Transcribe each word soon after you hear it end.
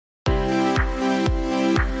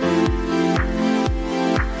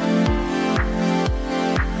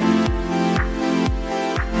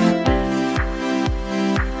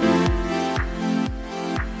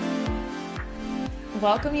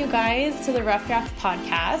welcome you guys to the Rough Draft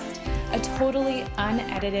Podcast, a totally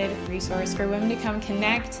unedited resource for women to come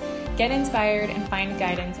connect, get inspired, and find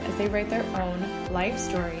guidance as they write their own life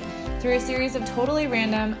story through a series of totally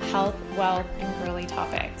random health, wealth, and girly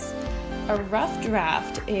topics. A rough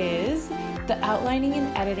draft is the outlining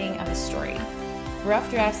and editing of a story. Rough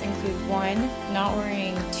drafts include 1, not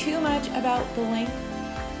worrying too much about the length,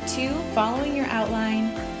 2, following your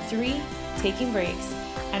outline, 3, taking breaks,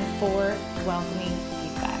 and 4, welcoming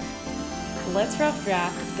feedback. Let's rough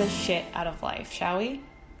draft the shit out of life, shall we?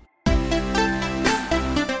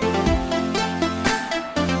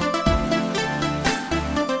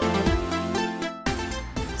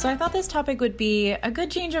 So I thought this topic would be a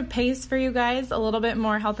good change of pace for you guys, a little bit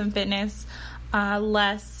more health and fitness,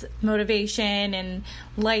 less motivation and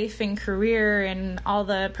life and career and all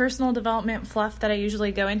the personal development fluff that I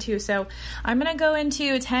usually go into. So I'm going to go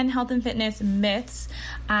into 10 health and fitness myths.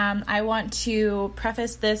 I want to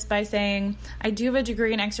preface this by saying I do have a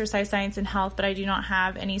degree in exercise science and health, but I do not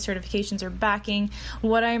have any certifications or backing.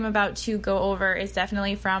 What I'm about to go over is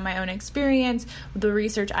definitely from my own experience, the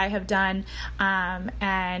research I have done,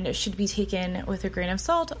 and should be taken with a grain of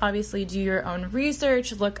salt. Obviously, do your own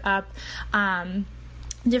research, look up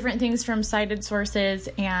different things from cited sources,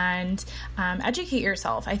 and educate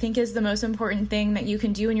yourself, I think, is the most important thing that you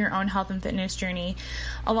can do in your own health and fitness journey.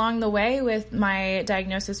 Along the way, with my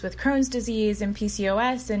diagnosis with Crohn's disease and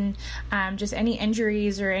PCOS and just any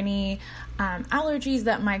injuries or any allergies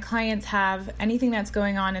that my clients have, anything that's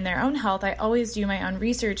going on in their own health, I always do my own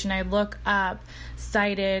research and I look up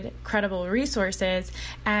cited, credible resources.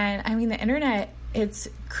 And I mean, the internet, it's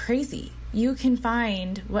crazy. You can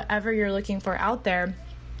find whatever you're looking for out there.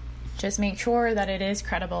 Just make sure that it is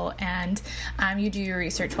credible and you do your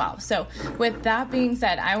research well. So with that being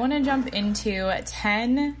said, I want to jump into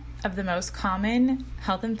 10 of the most common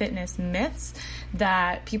health and fitness myths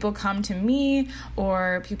that people come to me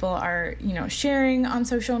or people are, sharing on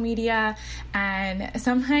social media. And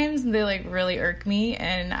sometimes they really irk me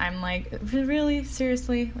and I'm like, really?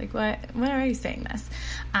 Seriously? Why are you saying this?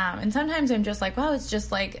 And sometimes I'm just like, wow, it's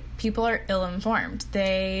just like people are ill-informed.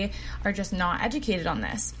 They are just not educated on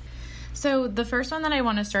this. So the first one that I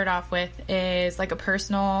want to start off with is a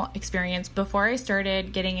personal experience. Before I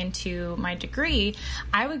started getting into my degree,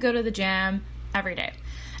 I would go to the gym every day.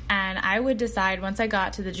 And I would decide once I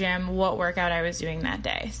got to the gym what workout I was doing that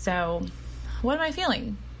day. So what am I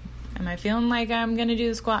feeling? Am I feeling like I'm going to do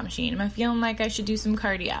the squat machine? Am I feeling like I should do some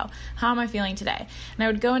cardio? How am I feeling today? And I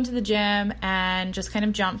would go into the gym and just kind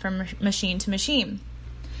of jump from machine to machine.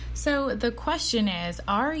 So the question is,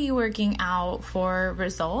 are you working out for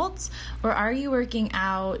results or are you working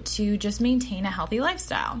out to just maintain a healthy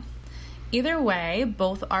lifestyle? Either way,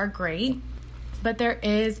 both are great, but there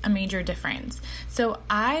is a major difference. So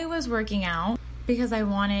I was working out because I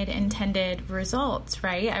wanted intended results,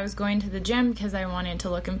 right? I was going to the gym because I wanted to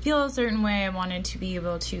look and feel a certain way. I wanted to be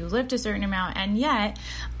able to lift a certain amount, and yet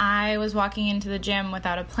I was walking into the gym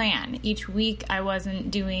without a plan. Each week I wasn't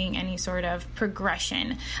doing any sort of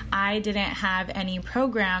progression. I didn't have any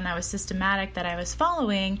program that was systematic that I was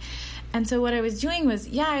following. And so what I was doing was,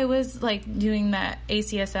 I was doing the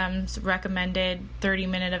ACSM's recommended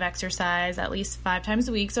 30-minute of exercise at least 5 times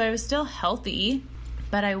a week. So I was still healthy,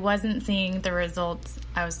 but I wasn't seeing the results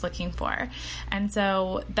I was looking for. And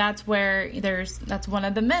so that's where that's one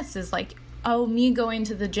of the myths is me going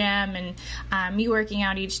to the gym and me working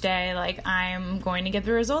out each day, I'm going to get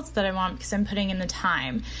the results that I want because I'm putting in the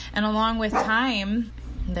time. And along with time,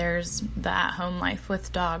 there's the at-home life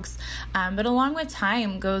with dogs. But along with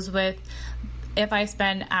time goes with, if I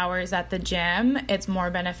spend hours at the gym, it's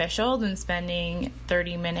more beneficial than spending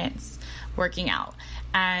 30 minutes working out.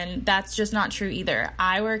 And that's just not true either.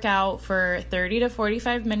 I work out for 30 to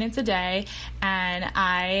 45 minutes a day, and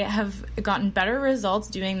I have gotten better results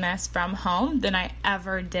doing this from home than I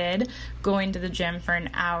ever did going to the gym for an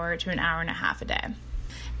hour to an hour and a half a day.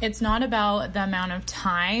 It's not about the amount of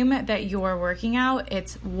time that you're working out,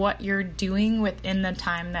 it's what you're doing within the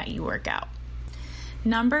time that you work out.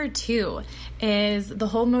 Number 2 is the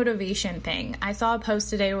whole motivation thing. I saw a post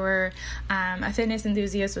today where a fitness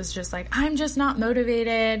enthusiast was just like, I'm just not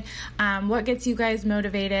motivated. What gets you guys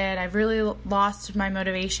motivated? I've really lost my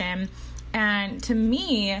motivation. And to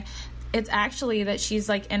me, it's actually that she's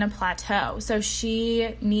in a plateau. So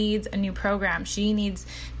she needs a new program. She needs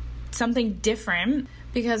something different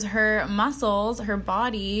because her muscles, her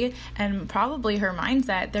body, and probably her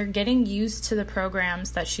mindset, they're getting used to the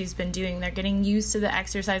programs that she's been doing. They're getting used to the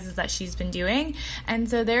exercises that she's been doing. And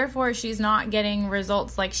so therefore, she's not getting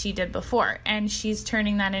results like she did before. And she's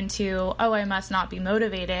turning that into, oh, I must not be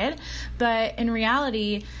motivated. But in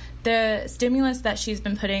reality, the stimulus that she's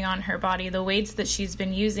been putting on her body, the weights that she's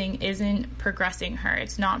been using, isn't progressing her.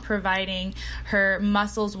 It's not providing her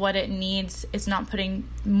muscles what it needs. It's not putting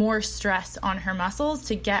more stress on her muscles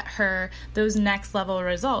to get her those next level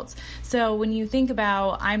results. So when you think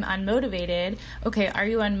about, I'm unmotivated, okay, are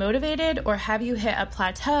you unmotivated, or have you hit a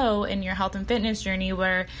plateau in your health and fitness journey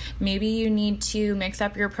where maybe you need to mix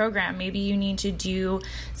up your program, maybe you need to do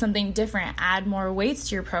something different, add more weights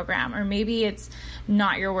to your program, or maybe it's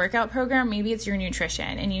not your workout program, maybe it's your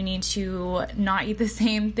nutrition and you need to not eat the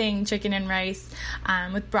same thing, chicken and rice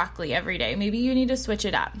with broccoli every day. Maybe you need to switch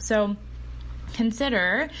it up. So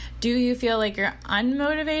consider, do you feel like you're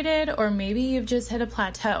unmotivated, or maybe you've just hit a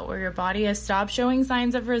plateau where your body has stopped showing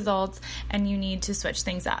signs of results and you need to switch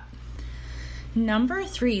things up? Number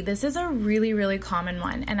 3, this is a really, really common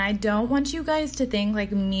one, and I don't want you guys to think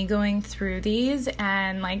like me going through these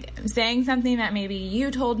and like saying something that maybe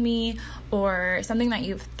you told me or something that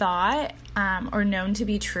you've thought or known to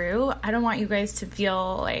be true. I don't want you guys to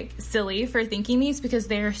feel like silly for thinking these, because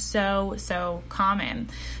they are so common.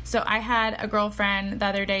 So I had a girlfriend the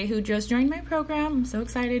other day who just joined my program. I'm so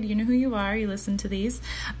excited. You know who you are. You listen to these.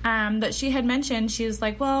 But she had mentioned, she was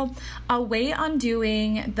like, well, I'll wait on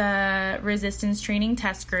doing the resistance training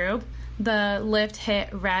test group, the lift,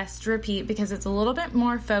 hit, rest, repeat, because it's a little bit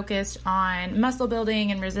more focused on muscle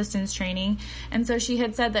building and resistance training. And so she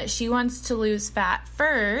had said that she wants to lose fat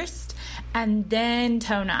first and then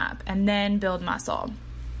tone up and then build muscle.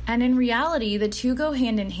 And in reality, the two go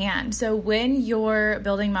hand in hand. So when you're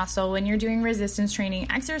building muscle, when you're doing resistance training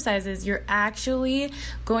exercises, you're actually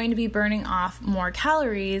going to be burning off more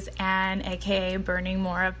calories and aka burning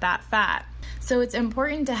more of that fat. So it's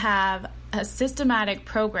important to have a systematic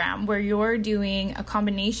program where you're doing a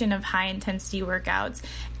combination of high intensity workouts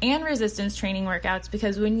and resistance training workouts,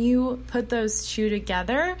 because when you put those two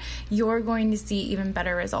together, you're going to see even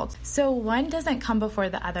better results. So one doesn't come before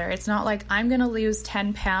the other. It's not like I'm going to lose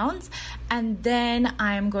 10 pounds and then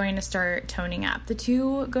I'm going to start toning up. The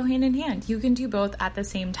two go hand in hand. You can do both at the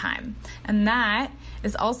same time. And that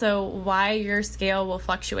is also why your scale will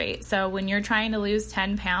fluctuate. So when you're trying to lose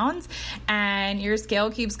 10 pounds and your scale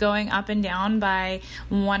keeps going up and down by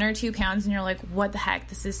 1 or 2 pounds and you're like, what the heck,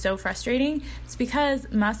 this is so frustrating, it's because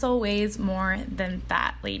muscle weighs more than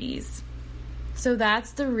fat, ladies. So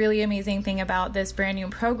that's the really amazing thing about this brand new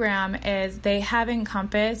program, is they have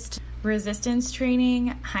encompassed resistance training,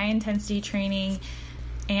 high intensity training,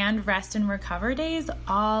 and rest and recover days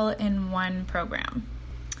all in one program.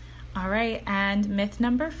 All right, and myth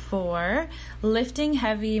number 4, lifting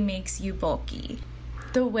heavy makes you bulky.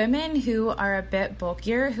 The women who are a bit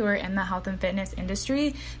bulkier, who are in the health and fitness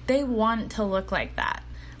industry, they want to look like that.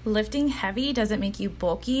 Lifting heavy doesn't make you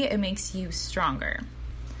bulky, it makes you stronger.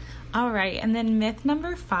 All right, and then myth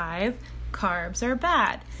number 5, carbs are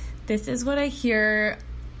bad. This is what I hear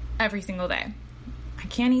every single day. I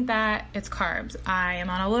can't eat that, it's carbs. I am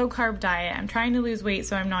on a low carb diet. I'm trying to lose weight,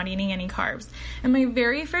 so I'm not eating any carbs. And my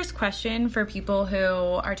very first question for people who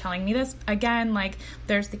are telling me this, again, like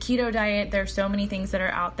there's the keto diet, there's so many things that are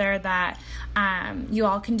out there that you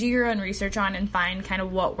all can do your own research on and find kind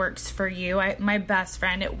of what works for you. My best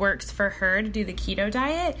friend, it works for her to do the keto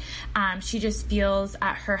diet. She just feels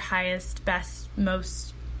at her highest, best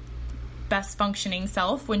functioning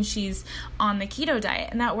self when she's on the keto diet,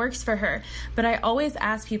 and that works for her. But I always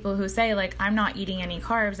ask people who say like, I'm not eating any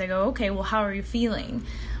carbs, I go, okay, well, how are you feeling?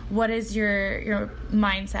 What is your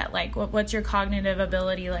mindset like? What's your cognitive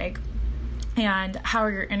ability like? And how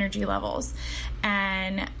are your energy levels?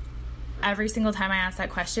 And every single time I ask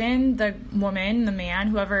that question, the woman, the man,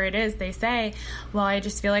 whoever it is, they say, well, I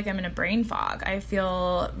just feel like I'm in a brain fog. I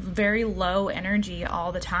feel very low energy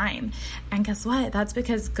all the time. And guess what? That's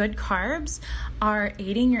because good carbs are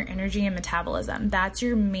aiding your energy and metabolism. That's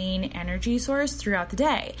your main energy source throughout the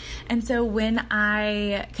day. And so when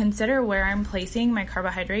I consider where I'm placing my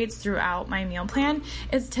carbohydrates throughout my meal plan,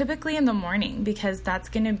 it's typically in the morning, because that's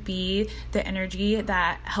going to be the energy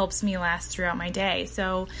that helps me last throughout my day.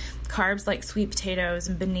 So carbs like sweet potatoes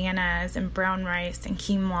and bananas and brown rice and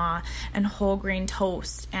quinoa and whole grain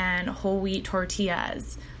toast and whole wheat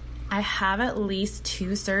tortillas. I have at least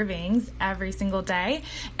 2 servings every single day,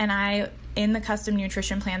 and in the custom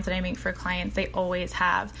nutrition plans that I make for clients, they always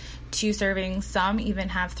have 2 servings. Some even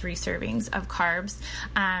have 3 servings of carbs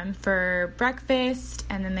for breakfast,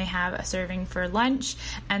 and then they have a serving for lunch.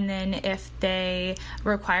 And then if they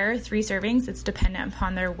require 3 servings, it's dependent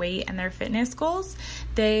upon their weight and their fitness goals,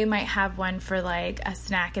 they might have one for like a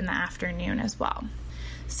snack in the afternoon as well.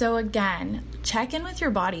 So again, check in with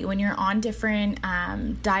your body when you're on different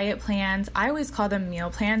diet plans. I always call them meal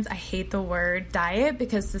plans. I hate the word diet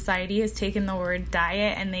because society has taken the word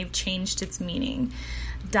diet and they've changed its meaning.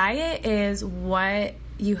 Diet is what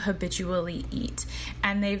you habitually eat,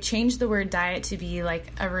 and they've changed the word diet to be like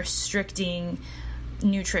a restricting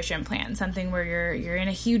nutrition plan, something where you're in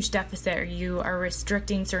a huge deficit or you are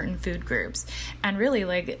restricting certain food groups. And really,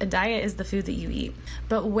 like, a diet is the food that you eat.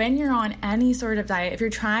 But when you're on any sort of diet, if you're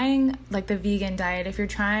trying like the vegan diet, if you're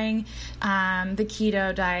trying the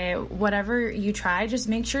keto diet, whatever you try, just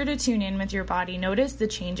make sure to tune in with your body. Notice the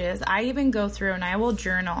changes. I even go through and I will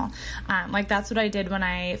journal. Like, that's what I did when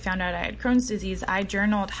I found out I had Crohn's disease. I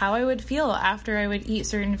journaled how I would feel after I would eat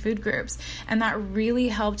certain food groups. And that really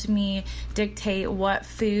helped me dictate what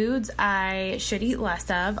foods I should eat less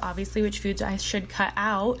of, obviously which foods I should cut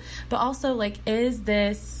out, but also, like, is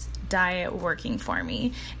this diet working for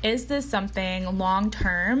me? Is this something long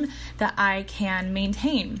term that I can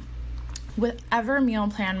maintain? Whatever meal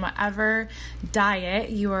plan, whatever diet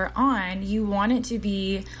you are on, you want it to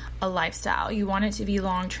be a lifestyle. You want it to be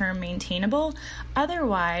long-term maintainable.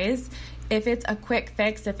 Otherwise, if it's a quick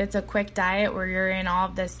fix, if it's a quick diet where you're in all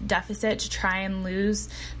of this deficit to try and lose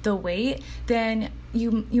the weight, then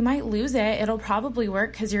you might lose it. It'll probably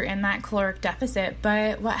work because you're in that caloric deficit.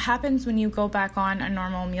 But what happens when you go back on a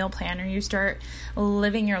normal meal plan, or you start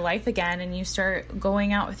living your life again and you start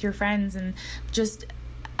going out with your friends and just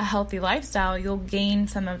a healthy lifestyle, you'll gain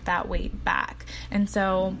some of that weight back. And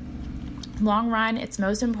so long run, it's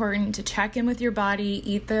most important to check in with your body,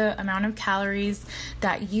 eat the amount of calories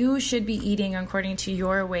that you should be eating according to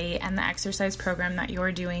your weight and the exercise program that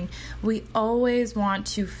you're doing. We always want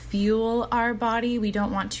to fuel our body. We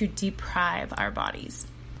don't want to deprive our bodies.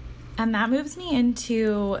 And that moves me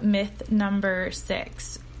into myth number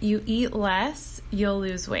 6. You eat less, you'll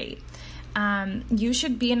lose weight. You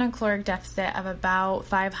should be in a caloric deficit of about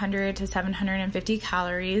 500 to 750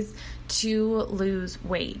 calories to lose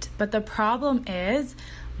weight. But the problem is,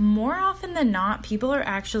 more often than not, people are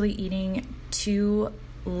actually eating too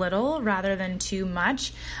little rather than too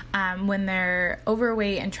much when they're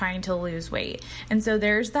overweight and trying to lose weight. And so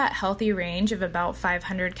there's that healthy range of about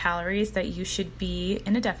 500 calories that you should be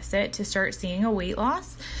in a deficit to start seeing a weight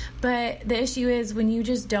loss. But the issue is when you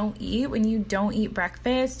just don't eat, when you don't eat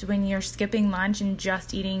breakfast, when you're skipping lunch and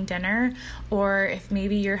just eating dinner, or if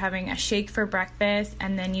maybe you're having a shake for breakfast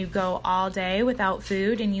and then you go all day without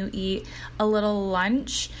food and you eat a little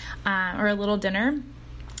lunch or a little dinner,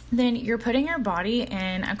 then you're putting your body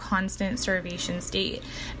in a constant starvation state.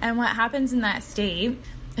 And what happens in that state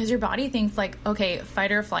is your body thinks like, okay,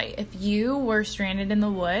 fight or flight. If you were stranded in the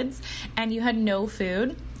woods and you had no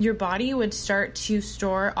food, your body would start to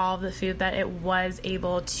store all of the food that it was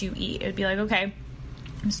able to eat. It would be like, okay,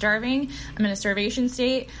 I'm starving, I'm in a starvation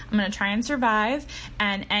state, I'm going to try and survive,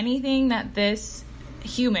 and anything that this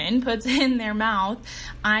human puts in their mouth,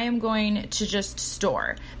 I am going to just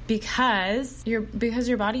store because your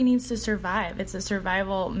body needs to survive. It's a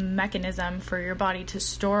survival mechanism for your body to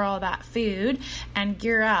store all that food and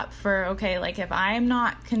gear up for, okay, like if I'm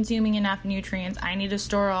not consuming enough nutrients, I need to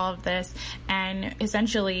store all of this. And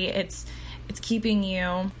essentially it's keeping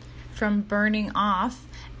you from burning off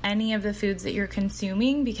any of the foods that you're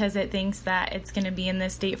consuming because it thinks that it's going to be in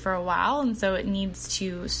this state for a while, and so it needs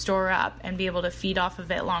to store up and be able to feed off of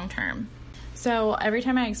it long term. So every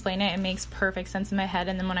time I explain it, it makes perfect sense in my head,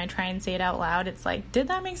 and then when I try and say it out loud, it's like, did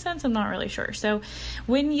that make sense? I'm not really sure. So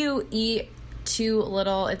when you eat too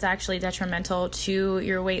little, it's actually detrimental to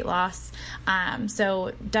your weight loss.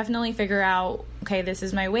 So definitely figure out, okay, this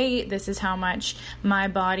is my weight, this is how much my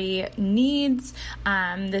body needs,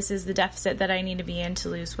 this is the deficit that I need to be in to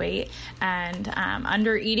lose weight. And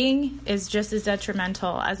under eating is just as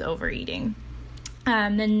detrimental as overeating.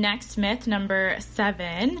 The next myth, number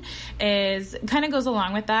 7, is kind of goes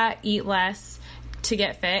along with that: eat less to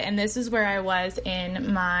get fit. And this is where I was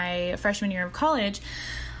in my freshman year of college.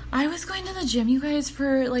 I was going to the gym, you guys,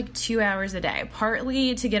 for like 2 hours a day,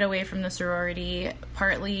 partly to get away from the sorority,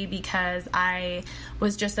 partly because I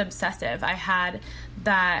was just obsessive. I had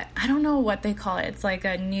that, I don't know what they call it. It's like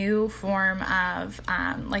a new form of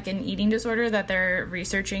like an eating disorder that they're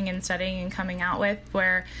researching and studying and coming out with,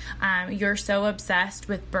 where you're so obsessed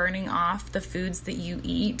with burning off the foods that you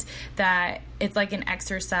eat that it's like an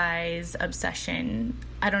exercise obsession.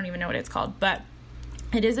 I don't even know what it's called, but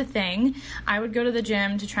It is a thing. I would go to the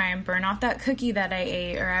gym to try and burn off that cookie that I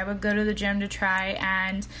ate, or I would go to the gym to try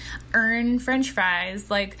and earn French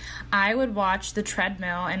fries. Like, I would watch the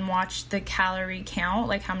treadmill and watch the calorie count,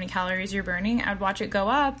 like how many calories you're burning. I'd watch it go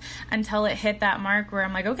up until it hit that mark where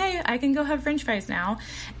I'm like, okay, I can go have French fries now.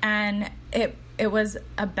 And it was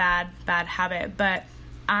a bad habit, but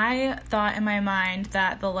I thought in my mind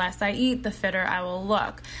that the less I eat, the fitter I will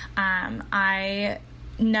look. I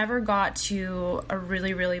never got to a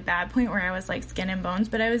really, really bad point where I was like skin and bones,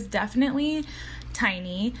 but I was definitely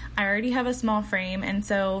tiny. I already have a small frame, and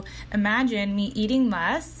so imagine me eating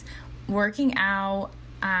less, working out,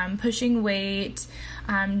 pushing weight,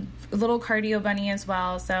 a little cardio bunny as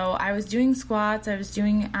well. So I was doing squats, I was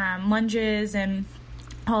doing lunges, and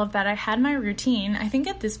all of that. I had my routine. I think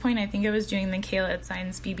at this point, I was doing the Kayla at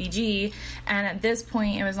Science BBG, and at this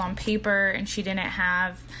point it was on paper, and she didn't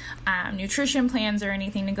have nutrition plans or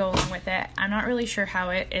anything to go along with it. I'm not really sure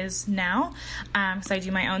how it is now, because I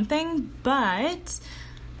do my own thing, but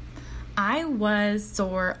I was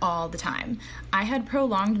sore all the time. I had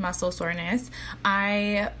prolonged muscle soreness.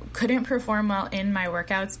 I couldn't perform well in my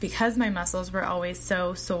workouts because my muscles were always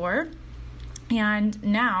so sore. And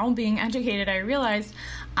now, being educated, I realized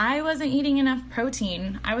I wasn't eating enough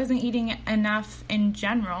protein. I wasn't eating enough in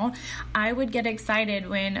general. I would get excited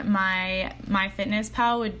when my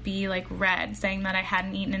MyFitnessPal would be like red, saying that I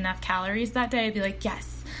hadn't eaten enough calories that day. I'd be like,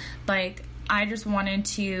 yes, like I just wanted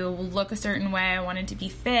to look a certain way. I wanted to be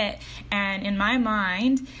fit. And in my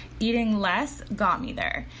mind, eating less got me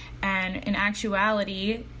there. And in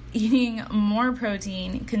actuality, eating more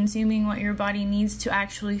protein, consuming what your body needs to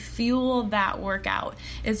actually fuel that workout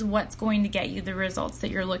is what's going to get you the results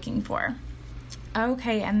that you're looking for.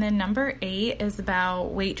 Okay, and then number 8 is about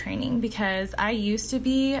weight training, because I used to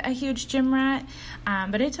be a huge gym rat,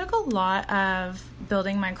 but it took a lot of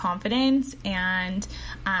building my confidence and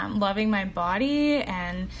loving my body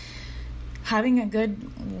and having a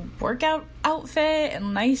good workout outfit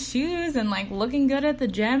and nice shoes and like looking good at the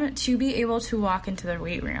gym to be able to walk into the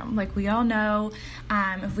weight room. Like, we all know,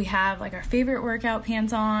 if we have like our favorite workout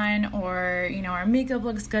pants on, or our makeup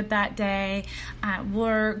looks good that day,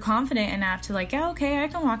 we're confident enough to like, yeah, okay, I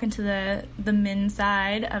can walk into the men's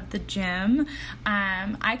side of the gym.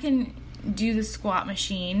 I can do the squat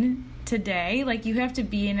machine today. Like, you have to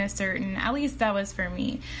be in a certain, at least that was for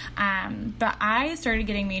me. But I started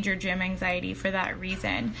getting major gym anxiety for that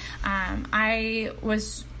reason. I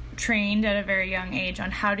was trained at a very young age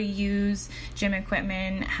on how to use gym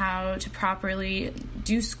equipment, how to properly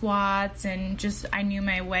do squats, and just I knew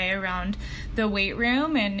my way around the weight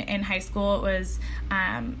room. And in high school it was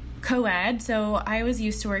co-ed, so I was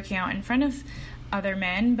used to working out in front of other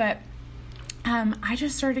men, but I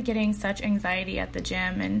just started getting such anxiety at the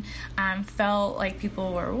gym, and felt like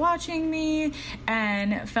people were watching me,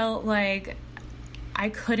 and felt like I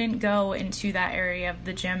couldn't go into that area of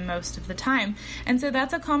the gym most of the time. And so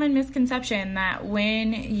that's a common misconception, that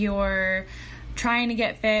when you're trying to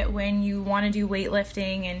get fit, when you want to do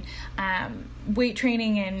weightlifting and weight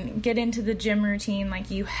training and get into the gym routine,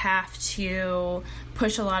 like you have to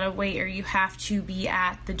push a lot of weight or you have to be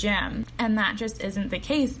at the gym. And that just isn't the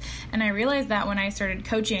case. And I realized that when I started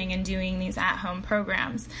coaching and doing these at-home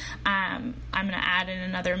programs. I'm going to add in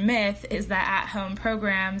another myth, is that at-home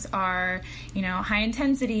programs are, high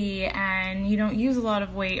intensity, and you don't use a lot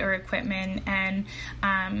of weight or equipment, and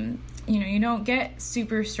you don't get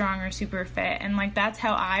super strong or super fit. And like, that's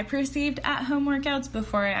how I perceived at-home workouts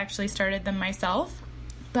before I actually started them myself.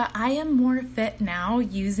 But I am more fit now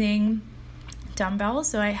using dumbbells.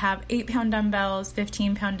 So I have 8-pound dumbbells,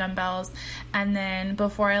 15-pound dumbbells, and then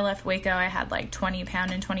before I left Waco, I had like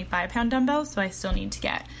 20-pound and 25-pound dumbbells. So I still need to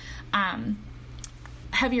get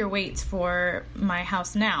heavier weights for my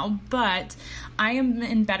house now, but I am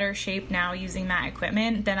in better shape now using that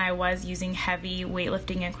equipment than I was using heavy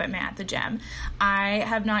weightlifting equipment at the gym. I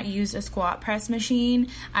have not used a squat press machine.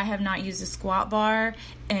 I have not used a squat bar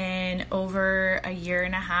in over a year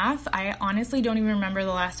and a half. I honestly don't even remember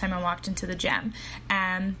the last time I walked into the gym.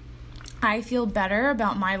 And I feel better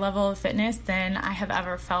about my level of fitness than I have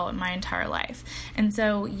ever felt in my entire life. And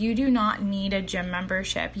so you do not need a gym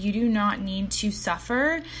membership. You do not need to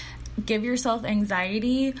suffer, give yourself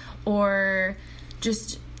anxiety, or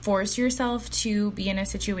just force yourself to be in a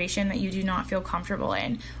situation that you do not feel comfortable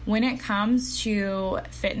in. When it comes to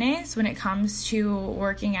fitness, when it comes to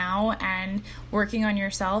working out and working on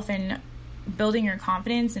yourself and building your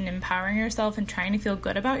confidence and empowering yourself and trying to feel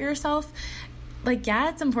good about yourself, like, yeah,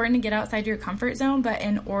 it's important to get outside your comfort zone, but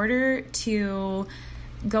in order to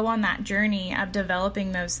go on that journey of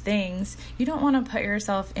developing those things, you don't want to put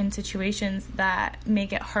yourself in situations that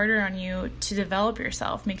make it harder on you to develop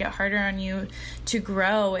yourself, make it harder on you to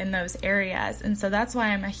grow in those areas. And so that's why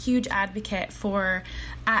I'm a huge advocate for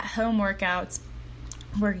at-home workouts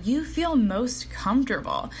where you feel most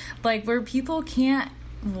comfortable, like where people can't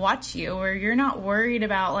watch you, where you're not worried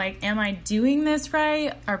about like, am I doing this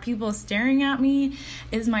right? Are people staring at me?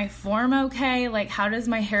 Is my form okay? Like, how does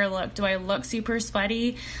my hair look? Do I look super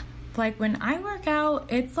sweaty? Like when I work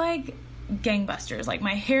out, it's like gangbusters. Like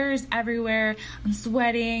my hair is everywhere. I'm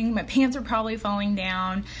sweating. My pants are probably falling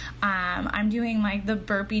down. I'm doing like the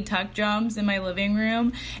burpee tuck jumps in my living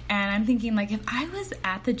room. And I'm thinking like, if I was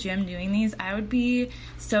at the gym doing these, I would be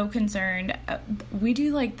so concerned. We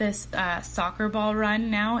do like this soccer ball run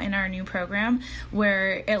now in our new program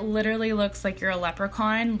where it literally looks like you're a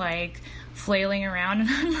leprechaun, like flailing around, and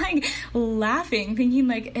I'm like laughing, thinking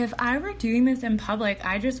like, if I were doing this in public,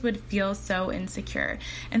 I just would feel so insecure.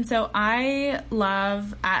 And so I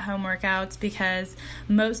love at-home workouts because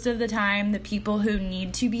most of the time the people who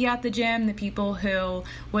need to be at the gym, the people who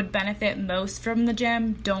would benefit most from the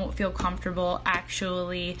gym, don't feel comfortable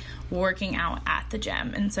actually working out at the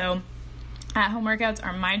gym. And so at-home workouts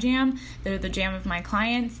are my jam. They're the jam of my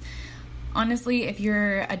clients. Honestly, if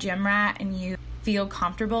you're a gym rat and you feel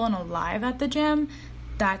comfortable and alive at the gym,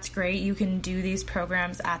 that's great. You can do these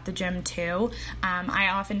programs at the gym too.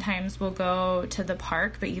 I oftentimes will go to the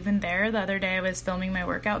park, but even there, the other day I was filming my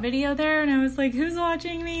workout video there and I was like, who's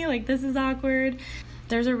watching me? Like, this is awkward.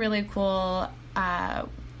 There's a really cool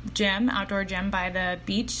outdoor gym by the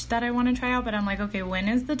beach that I want to try out, but I'm like, okay, when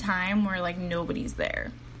is the time where like nobody's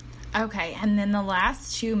there? Okay, and then the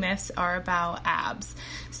last two myths are about abs.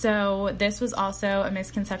 So this was also a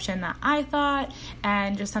misconception that I thought,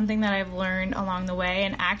 and just something that I've learned along the way.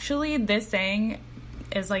 And actually, this saying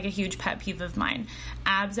is like a huge pet peeve of mine.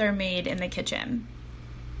 Abs are made in the kitchen.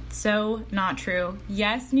 So not true.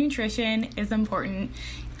 Yes, nutrition is important.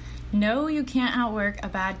 No, you can't outwork a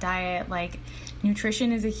bad diet. Like,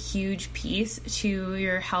 nutrition is a huge piece to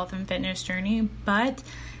your health and fitness journey, but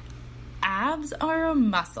abs are a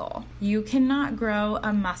muscle. You cannot grow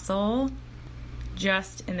a muscle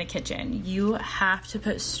just in the kitchen. You have to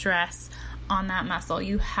put stress on that muscle.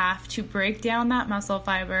 You have to break down that muscle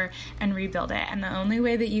fiber and rebuild it. And the only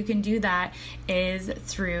way that you can do that is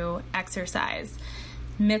through exercise.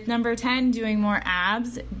 Myth number 10, doing more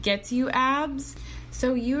abs gets you abs.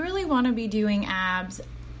 So you really want to be doing abs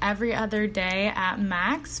every other day at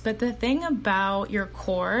max. But the thing about your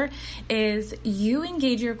core is you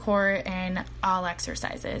engage your core in all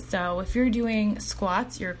exercises. So if you're doing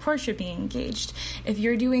squats, your core should be engaged. If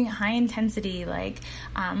you're doing high intensity like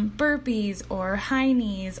burpees or high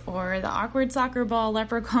knees or the awkward soccer ball,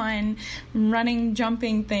 leprechaun, running,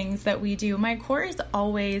 jumping things that we do, my core is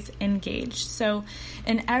always engaged. So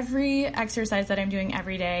in every exercise that I'm doing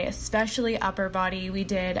every day, especially upper body, we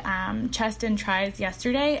did chest and tris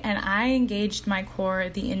yesterday, and I engaged my core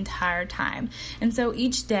the entire time. And so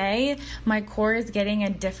each day, my core is getting a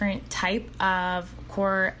different type of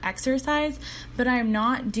core exercise, but I'm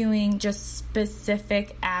not doing just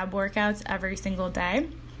specific ab workouts every single day.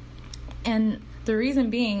 And the reason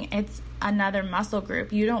being, it's another muscle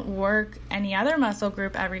group. You don't work any other muscle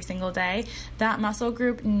group every single day. That muscle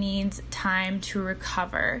group needs time to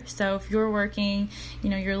recover. So if you're working,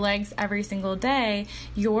 your legs every single day,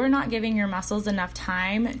 you're not giving your muscles enough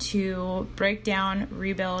time to break down,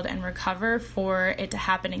 rebuild, and recover for it to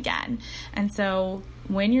happen again. And so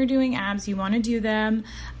when you're doing abs, you want to do them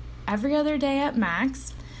every other day at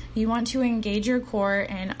max. You want to engage your core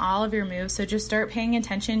in all of your moves. So just start paying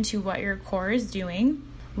attention to what your core is doing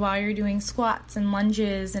while you're doing squats and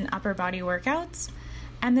lunges and upper body workouts.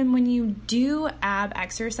 And then when you do ab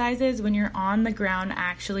exercises, when you're on the ground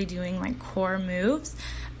actually doing like core moves,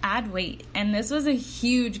 add weight. And this was a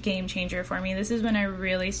huge game changer for me. This is when I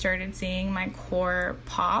really started seeing my core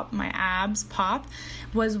pop, my abs pop,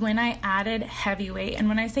 was when I added heavy weight. And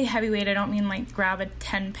when I say heavy weight, I don't mean like grab a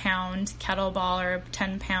 10-pound kettlebell or a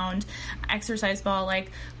 10-pound exercise ball.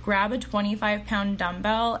 Like grab a 25-pound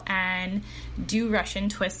dumbbell and do Russian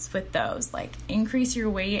twists with those. Like increase your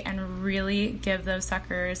weight and really give those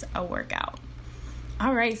suckers a workout.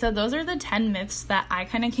 All right, so those are the 10 myths that I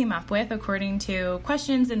kind of came up with according to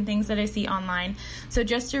questions and things that I see online. So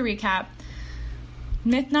just to recap,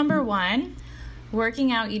 myth number 1,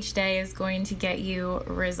 working out each day is going to get you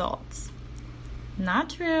results. Not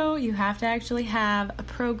true. You have to actually have a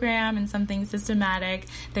program and something systematic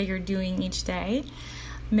that you're doing each day.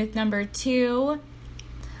 Myth number 2,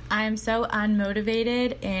 I am so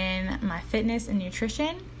unmotivated in my fitness and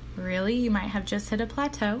nutrition. Really, you might have just hit a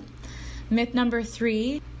plateau. Myth number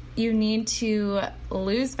 3, you need to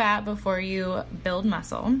lose fat before you build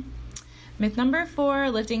muscle. Myth number 4,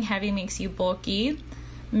 lifting heavy makes you bulky.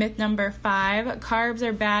 Myth number 5, carbs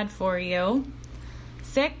are bad for you.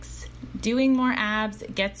 6, doing more abs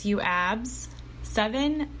gets you abs.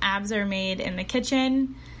 7, abs are made in the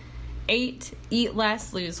kitchen. 8, eat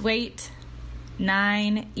less, lose weight.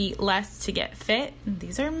 9, eat less to get fit.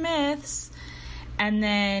 These are myths. And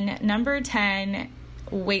then number 10,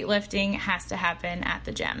 weightlifting has to happen at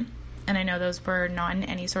the gym. And I know those were not in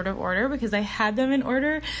any sort of order because I had them in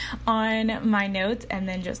order on my notes and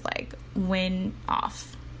then just like went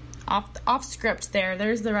off script there.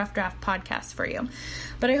 There's the Rough Draft podcast for you.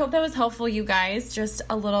 But I hope that was helpful, you guys. Just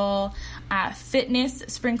a little fitness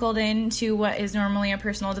sprinkled into what is normally a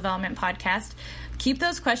personal development podcast. Keep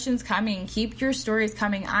those questions coming. Keep your stories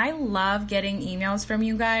coming. I love getting emails from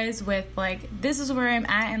you guys with like, this is where I'm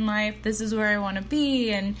at in life. This is where I want to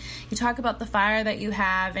be. And you talk about the fire that you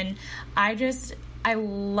have. And I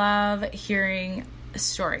love hearing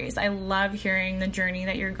stories. I love hearing the journey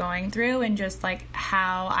that you're going through and just like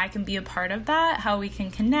how I can be a part of that, how we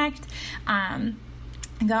can connect.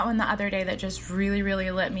 I got one the other day that just really,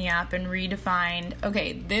 really lit me up and redefined,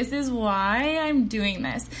 okay, this is why I'm doing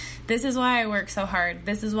this. This is why I work so hard.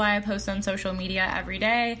 This is why I post on social media every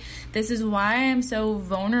day. This is why I'm so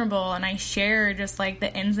vulnerable and I share just like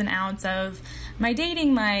the ins and outs of my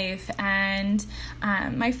dating life and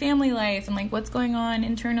my family life and like what's going on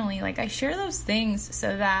internally. Like I share those things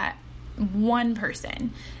so that one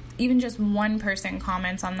person, even just one person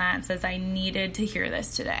comments on that and says, I needed to hear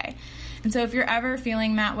this today. And so if you're ever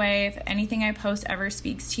feeling that way, if anything I post ever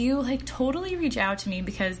speaks to you, like totally reach out to me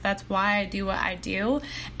because that's why I do what I do.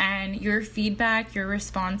 And your feedback, your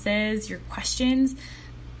responses, your questions,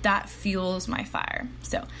 that fuels my fire.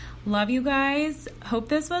 So love you guys. Hope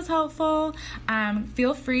this was helpful.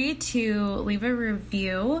 Feel free to leave a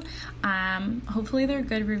review. Hopefully they're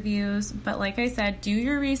good reviews, but like I said, do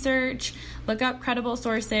your research, look up credible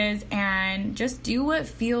sources, and just do what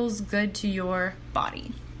feels good to your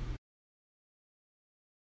body.